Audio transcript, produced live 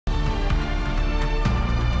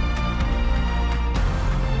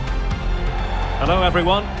Hello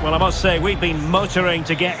everyone. Well, I must say we've been motoring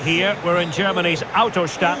to get here. We're in Germany's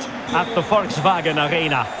Autostadt at the Volkswagen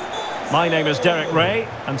Arena. My name is Derek Ray,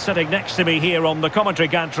 and sitting next to me here on the commentary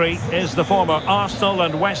gantry is the former Arsenal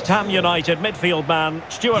and West Ham United midfield man,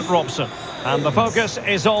 Stuart Robson. And the focus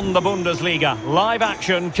is on the Bundesliga. Live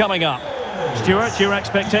action coming up. Stuart, your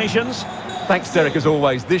expectations? Thanks, Derek, as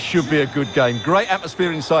always. This should be a good game. Great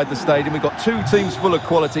atmosphere inside the stadium. We've got two teams full of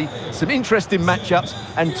quality, some interesting matchups,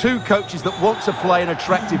 and two coaches that want to play an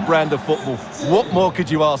attractive brand of football. What more could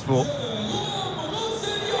you ask for?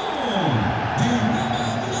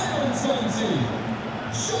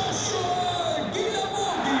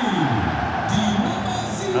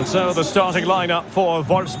 And so the starting lineup for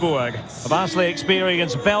Wolfsburg. A vastly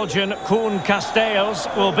experienced Belgian Koen Casteels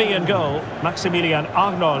will be in goal. Maximilian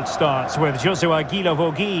Arnold starts with Joshua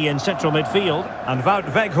Guilavogui in central midfield. And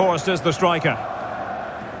Wout Weghorst is the striker.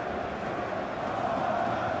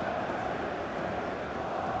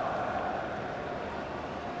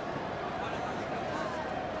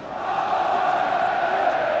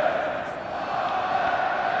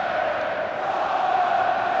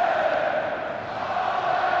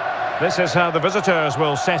 This is how the visitors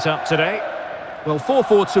will set up today. Well,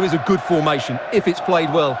 4-4-2 is a good formation if it's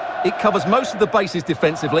played well. It covers most of the bases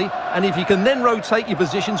defensively, and if you can then rotate your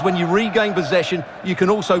positions when you regain possession, you can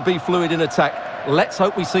also be fluid in attack. Let's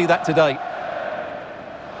hope we see that today.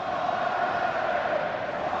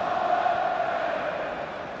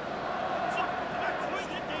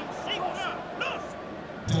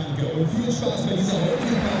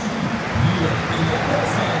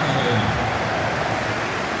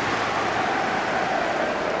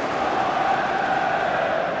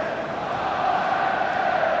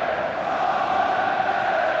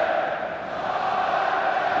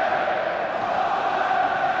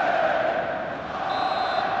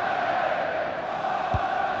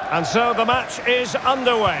 And so the match is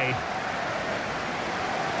underway.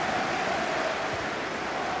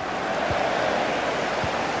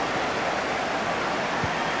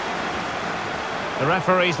 The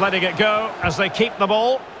referee's letting it go as they keep the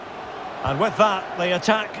ball. And with that, the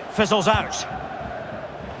attack fizzles out.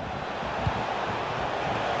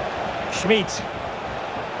 Schmid.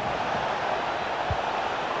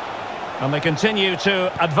 And they continue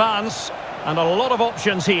to advance. And a lot of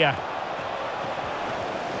options here.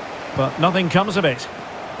 But nothing comes of it.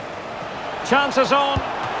 Chances on.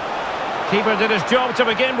 Keeper did his job to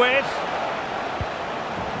begin with.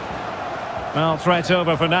 Well, threat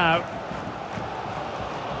over for now.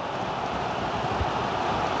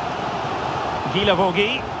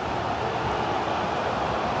 Guilavogui.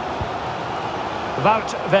 Wout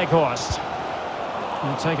Weghorst.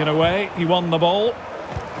 And taken away. He won the ball.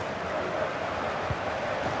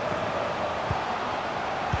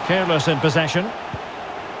 Careless in possession.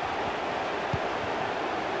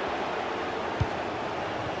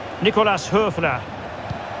 Nicolas Höfler.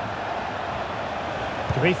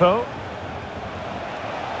 Grifo.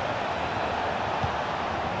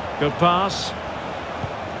 Good pass.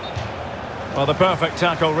 Well, the perfect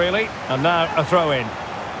tackle, really. And now a throw-in.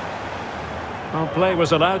 Well, play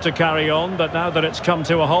was allowed to carry on, but now that it's come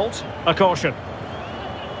to a halt, a caution.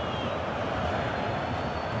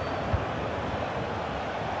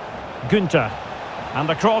 Günther. And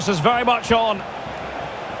the cross is very much on.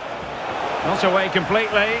 Not away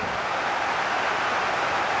completely.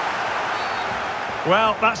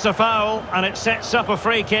 Well, that's a foul, and it sets up a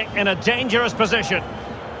free kick in a dangerous position.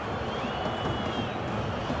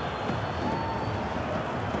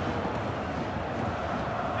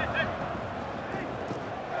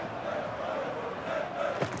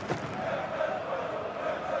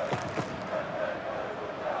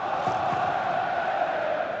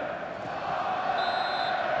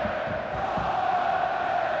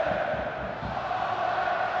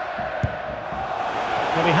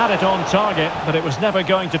 Well, he had it on target, but it was never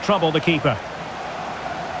going to trouble the keeper.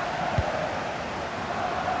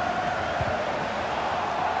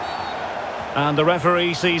 And the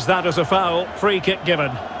referee sees that as a foul. Free kick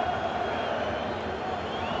given.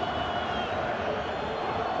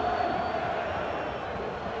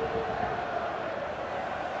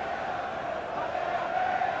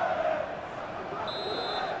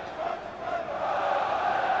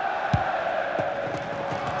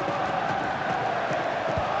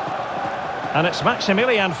 And it's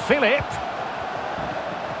Maximilian Philipp.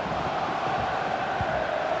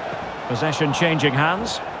 Possession changing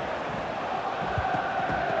hands.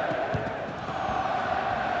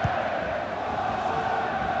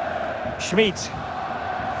 Schmid.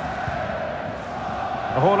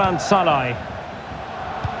 Roland Salai.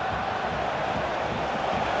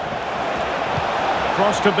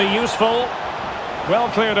 Cross could be useful. Well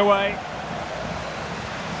cleared away.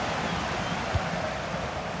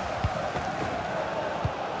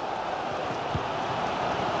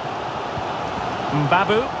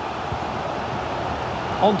 Mbabu.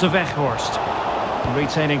 On to Weghorst.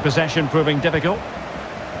 Retaining possession proving difficult.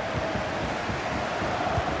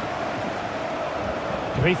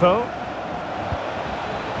 Grifo.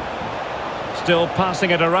 Still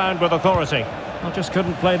passing it around with authority. I just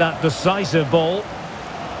couldn't play that decisive ball.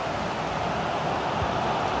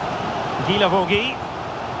 Guilavogui.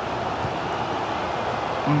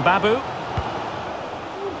 Mbabu.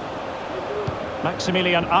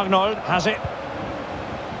 Maximilian Arnold has it.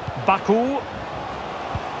 Baku.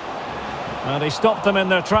 And he stopped them in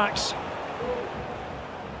their tracks.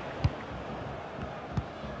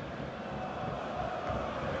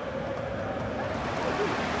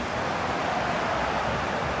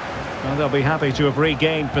 Well, they'll be happy to have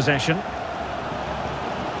regained possession.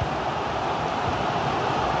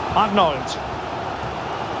 Arnold.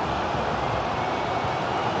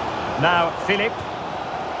 Now Philip.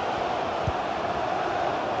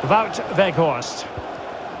 Wout Weghorst.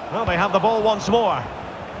 Well, they have the ball once more.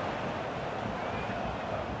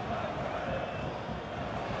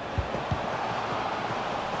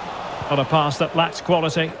 On a pass that lacked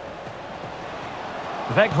quality.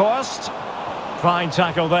 Weghorst. Fine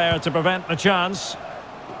tackle there to prevent the chance.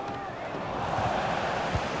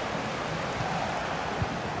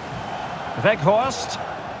 Weghorst.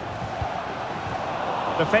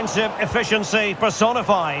 Defensive efficiency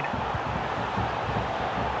personified.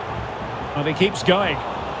 And he keeps going.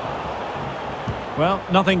 Well,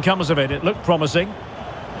 nothing comes of it. It looked promising.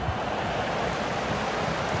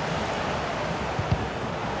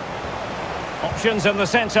 Options in the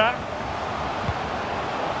centre.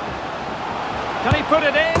 Can he put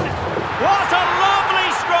it in? What a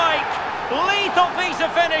lovely strike! Lethal piece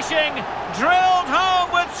of finishing. Drilled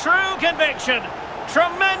home with true conviction.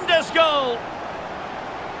 Tremendous goal.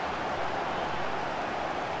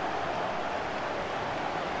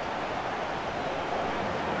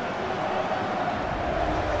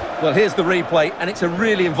 Well, here's the replay, and it's a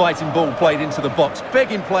really inviting ball played into the box,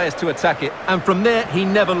 begging players to attack it. And from there, he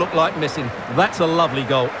never looked like missing. That's a lovely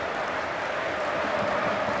goal.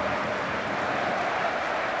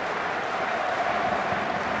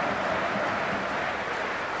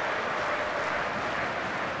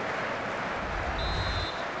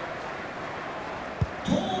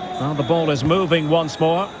 Well, the ball is moving once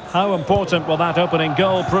more. How important will that opening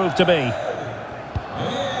goal prove to be?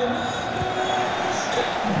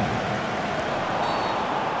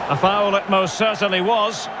 A foul it most certainly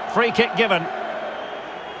was. Free kick given.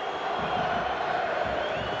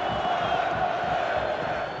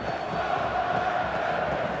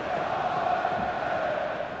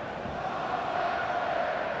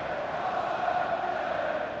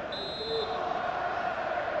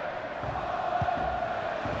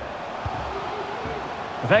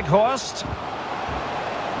 Weghorst.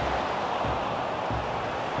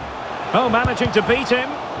 Oh, managing to beat him.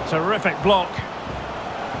 Terrific block.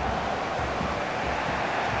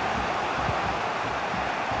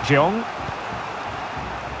 Jong.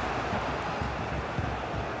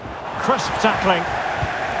 Crisp tackling.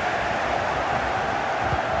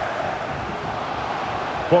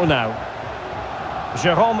 Bornau.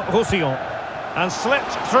 Jérôme Roussillon. And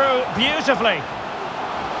slipped through beautifully.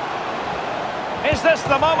 Is this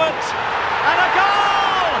the moment? And a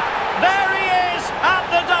goal! There he is at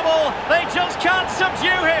the double. They just can't subdue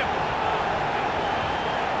him.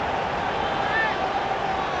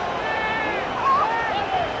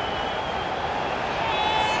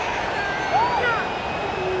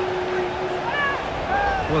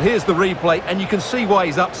 Well, here's the replay, and you can see why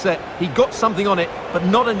he's upset. He got something on it, but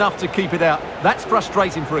not enough to keep it out. That's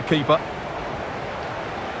frustrating for a keeper.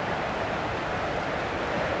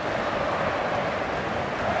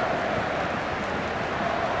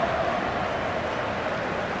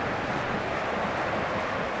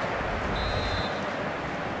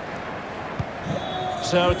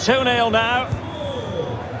 So 2-0 now.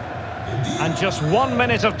 And just 1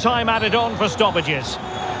 minute of time added on for stoppages.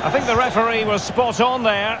 I think the referee was spot on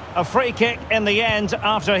there. A free kick in the end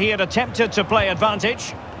after he had attempted to play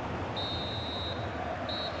advantage.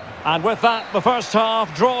 And with that, the first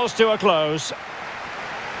half draws to a close.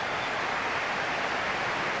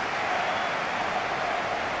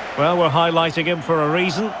 Well, we're highlighting him for a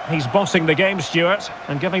reason. He's bossing the game, Stuart,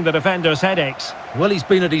 and giving the defenders headaches. Well, he's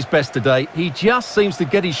been at his best today. He just seems to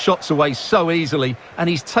get his shots away so easily, and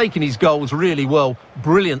he's taken his goals really well.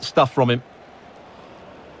 Brilliant stuff from him.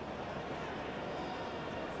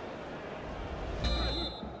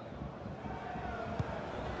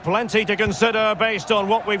 Plenty to consider based on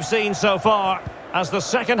what we've seen so far as the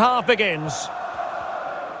second half begins.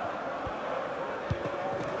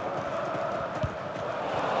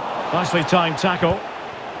 Nicely timed tackle.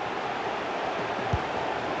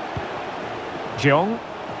 Jong.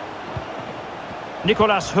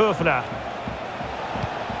 Nicolas Höfler.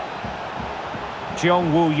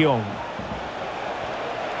 Jong Woo-young.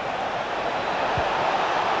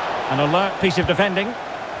 An alert piece of defending.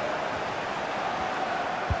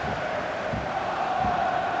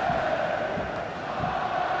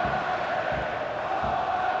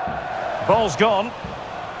 Ball's gone.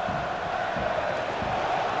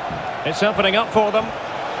 It's opening up for them.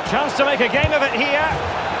 Chance to make a game of it here.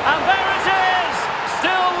 And there it is!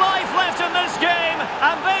 Still life left in this game,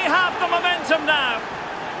 and they have the momentum now.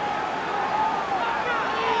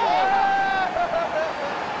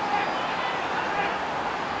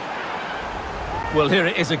 Well, here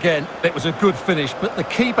it is again. It was a good finish, but the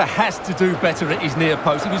keeper has to do better at his near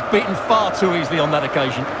post. He was beaten far too easily on that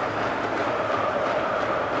occasion.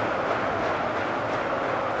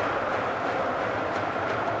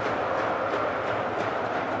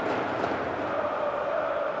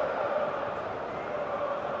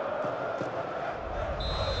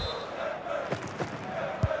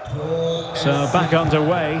 So back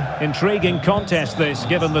underway. Intriguing contest this,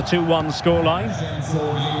 given the 2-1 scoreline.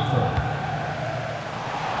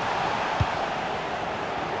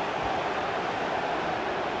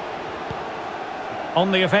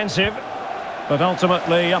 On the offensive, but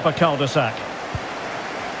ultimately up a cul-de-sac.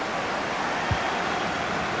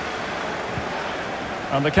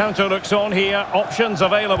 And the counter looks on here, options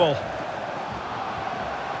available.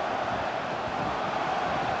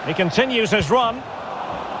 He continues his run.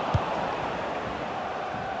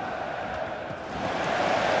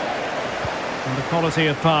 And the quality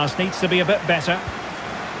of pass needs to be a bit better.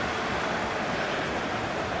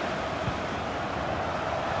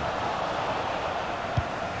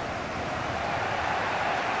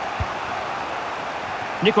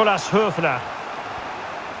 Nicolas Höfler.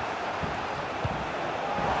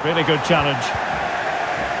 Really good challenge.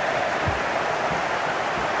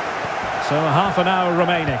 So half an hour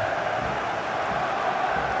remaining.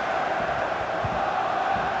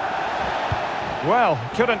 Well,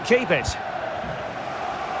 couldn't keep it.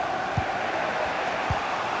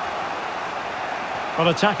 Well,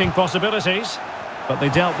 attacking possibilities, but they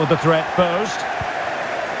dealt with the threat posed.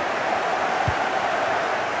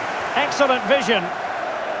 Excellent vision.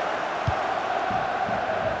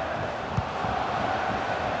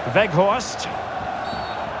 Weghorst.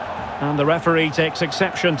 And the referee takes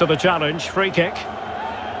exception to the challenge. Free kick.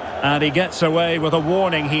 And he gets away with a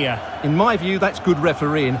warning here. In my view, that's good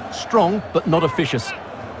refereeing. Strong, but not officious.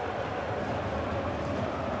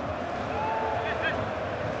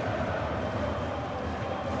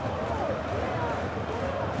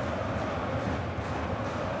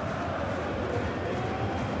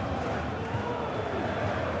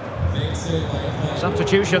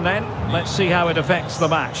 Substitution then. Let's see how it affects the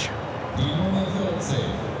match.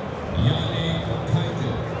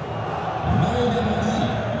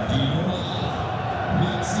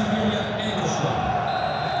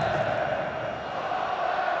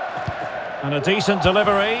 And a decent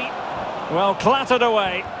delivery. Well, clattered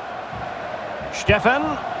away. Stefan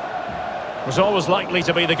was always likely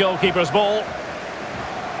to be the goalkeeper's ball.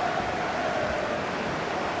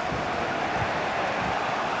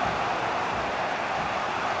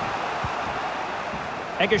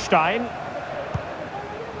 Eggestein.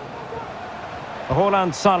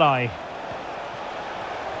 Roland Salai.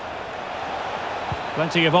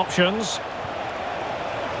 Plenty of options.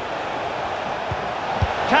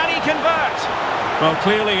 Can he convert? Well,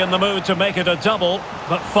 clearly in the mood to make it a double,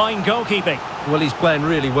 but fine goalkeeping. Well, he's playing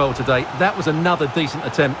really well today. That was another decent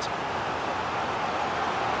attempt.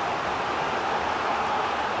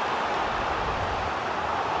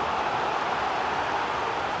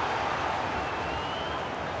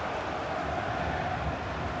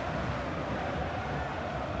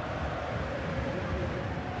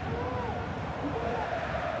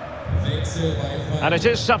 And it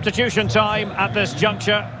is substitution time at this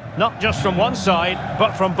juncture, not just from one side,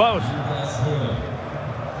 but from both.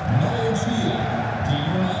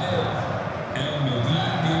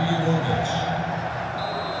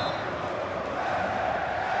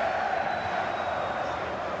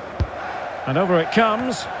 And over it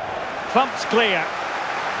comes. Thumped clear.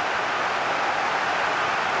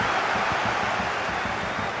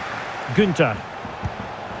 Günther.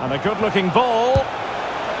 And a good-looking ball.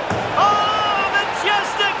 Oh,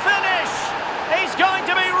 majestic finish! He's going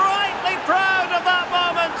to be rightly proud of that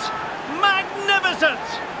moment. Magnificent!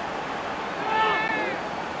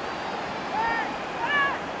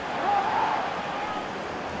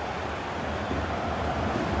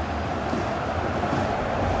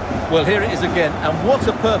 Well, here it is again, and what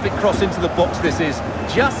a perfect cross into the box this is.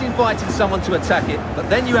 Just inviting someone to attack it, but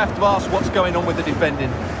then you have to ask what's going on with the defending.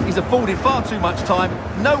 He's afforded far too much time,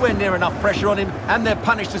 nowhere near enough pressure on him, and they're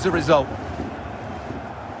punished as a result.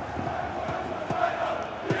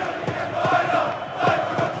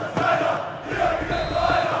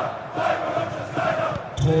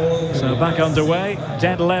 So back underway,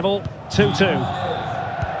 dead level, 2-2.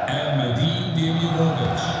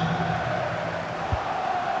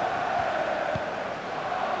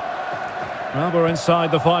 Well, we're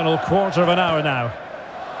inside the final quarter of an hour now.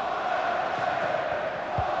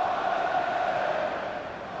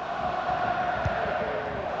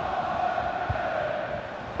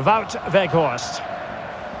 Wout Weghorst.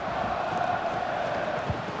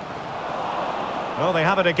 Oh, they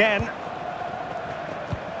have it again.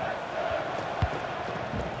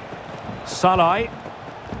 Salah.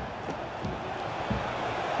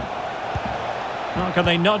 How can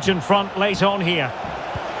they nudge in front late on here?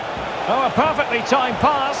 Oh, a perfectly timed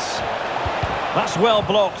pass. That's well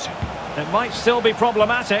blocked. It might still be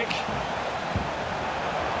problematic.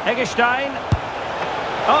 Eggestein.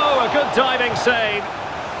 Oh, a good diving save.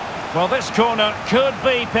 Well, this corner could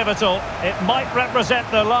be pivotal. It might represent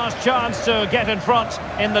the last chance to get in front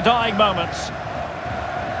in the dying moments.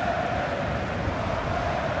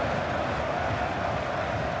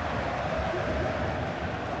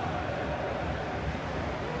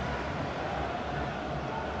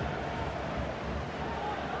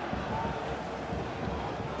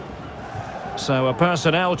 So a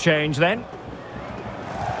personnel change then.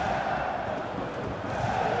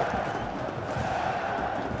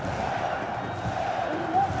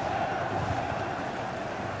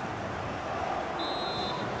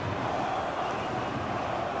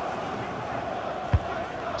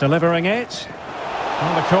 Delivering it.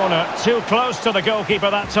 On the corner, too close to the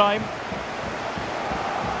goalkeeper that time.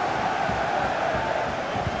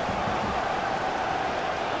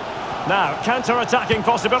 Now, counter-attacking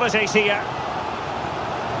possibilities here.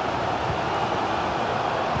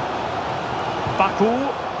 Baku.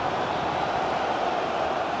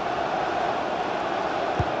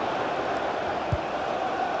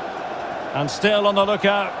 And still on the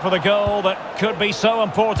lookout for the goal that could be so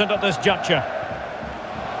important at this juncture.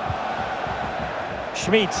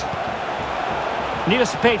 Schmid.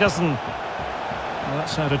 Niels Petersen. Well,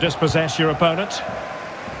 that's how to dispossess your opponent.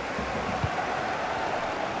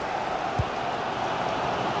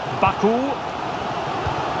 Baku.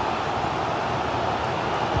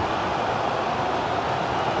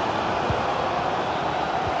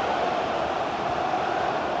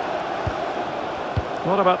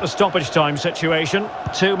 What about the stoppage time situation?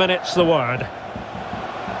 2 minutes the word.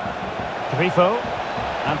 Grifo.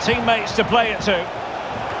 And teammates to play it to.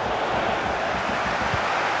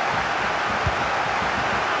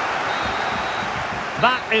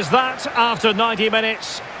 That is that after 90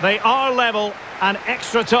 minutes. They are level and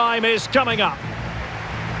extra time is coming up.